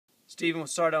Stephan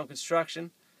with Sardone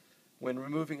Construction. When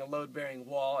removing a load-bearing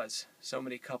wall, as so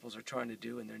many couples are trying to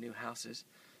do in their new houses,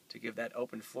 to give that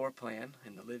open floor plan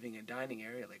in the living and dining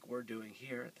area like we're doing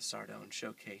here at the Sardone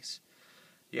Showcase,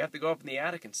 you have to go up in the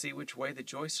attic and see which way the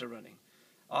joists are running.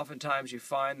 Oftentimes you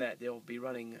find that they'll be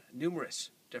running numerous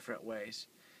different ways,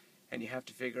 and you have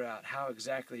to figure out how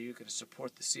exactly you're going to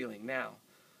support the ceiling now,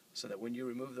 so that when you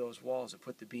remove those walls and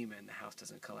put the beam in, the house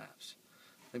doesn't collapse.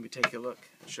 Let me take a look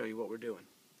and show you what we're doing.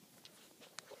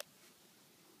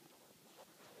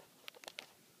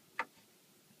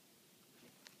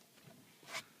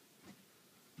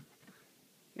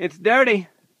 It's dirty,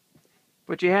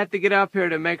 but you have to get up here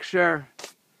to make sure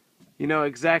you know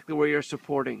exactly where you're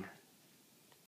supporting.